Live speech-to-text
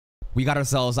We got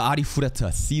ourselves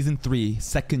Arifureta Season 3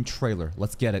 second trailer.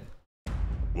 Let's get it.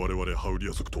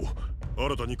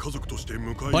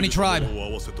 Bunny tribe.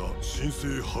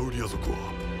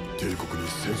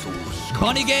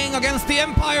 Bunny gang against the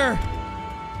Empire.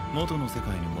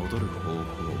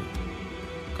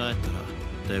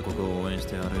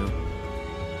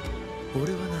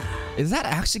 Is that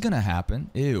actually gonna happen?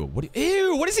 Ew.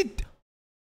 Ew, what is he?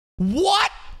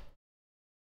 What?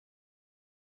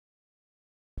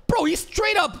 Bro, he's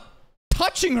straight up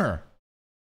touching her.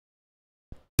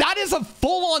 That is a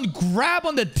full-on grab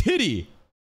on the titty.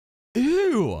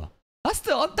 Ew. That's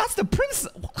the prince.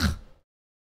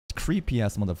 Creepy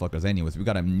ass motherfuckers. Anyways, we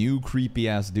got a new creepy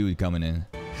ass dude coming in.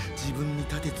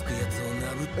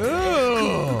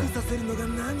 Ew.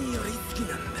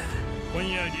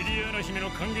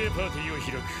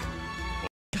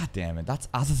 God damn it. That's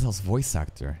Azazel's voice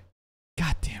actor.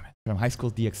 God damn it. From High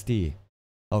School DxD.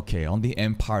 Okay, on the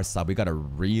Empire side, we got a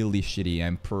really shitty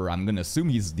Emperor. I'm gonna assume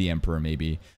he's the Emperor,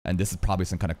 maybe. And this is probably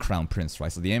some kind of Crown Prince,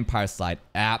 right? So the Empire side,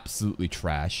 absolutely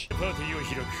trash.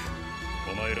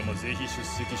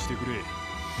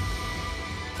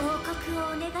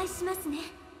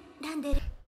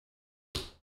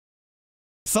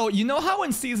 So, you know how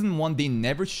in Season 1, they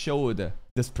never showed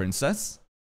this princess?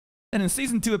 And in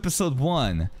Season 2, Episode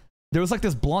 1, there was like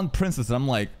this blonde princess, and I'm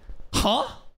like, huh?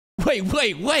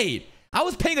 Wait. I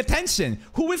was paying attention.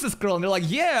 Who is this girl? And they're like,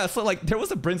 yeah. So like, there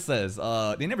was a princess.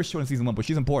 They never showed in Season 1, but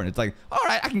she's important. It's like, all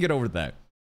right, I can get over that.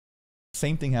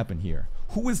 Same thing happened here.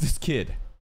 Who is this kid?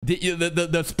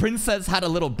 The princess had a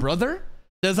little brother?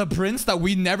 There's a prince that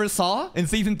we never saw in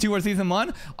Season 2 or Season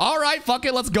 1? All right, fuck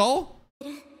it, let's go.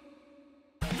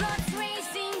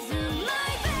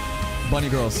 Bunny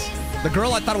girls. The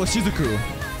girl I thought was Shizuku.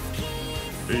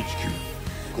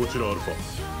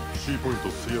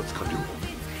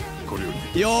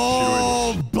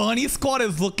 Yo, Bunny Squad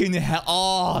is looking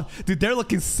oh, dude, they're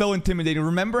looking so intimidating.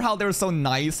 Remember how they were so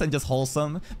nice and just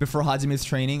wholesome before Hajime's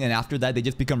training, and after that they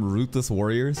just become ruthless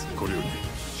warriors?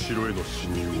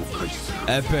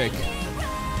 Epic.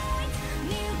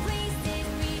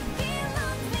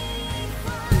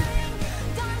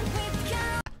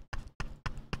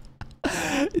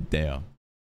 Damn.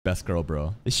 Best girl,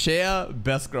 bro. SHEA,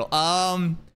 best girl.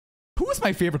 Who is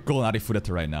my favorite girl in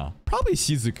Arifureta right now? Probably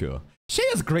Shizuku.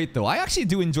 SHEA's great though. I actually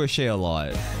do enjoy SHEA a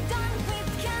lot.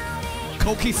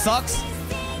 Koki sucks.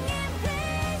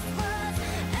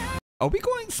 Are we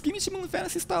going Skimichi Moon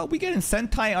Fantasy style? We getting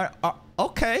Sentai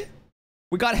okay.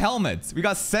 We got helmets. We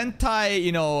got Sentai,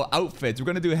 you know, outfits. We're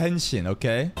gonna do Henshin,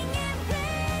 okay?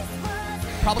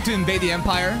 Probably to invade the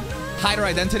Empire. Hide our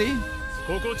identity.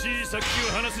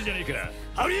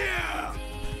 Howdy-ya!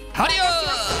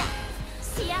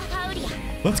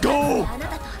 Let's go!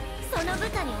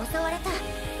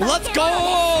 Let's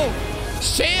go!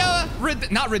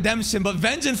 SHEA, not redemption, but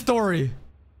vengeance story.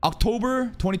 October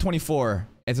 2024.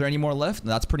 Is there any more left?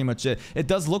 No, that's pretty much it. It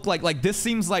does look like this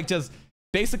seems like just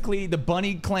basically the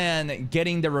Bunny clan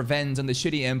getting their revenge on the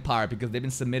shitty Empire because they've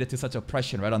been submitted to such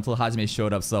oppression right until Hajime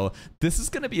showed up. So this is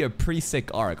gonna be a pretty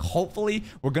sick arc. Hopefully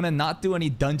we're gonna not do any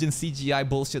dungeon CGI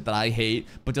bullshit that I hate,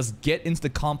 but just get into the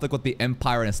conflict with the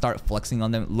Empire and start flexing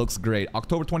on them. It looks great.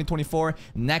 October 2024,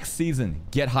 next season.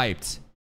 Get hyped.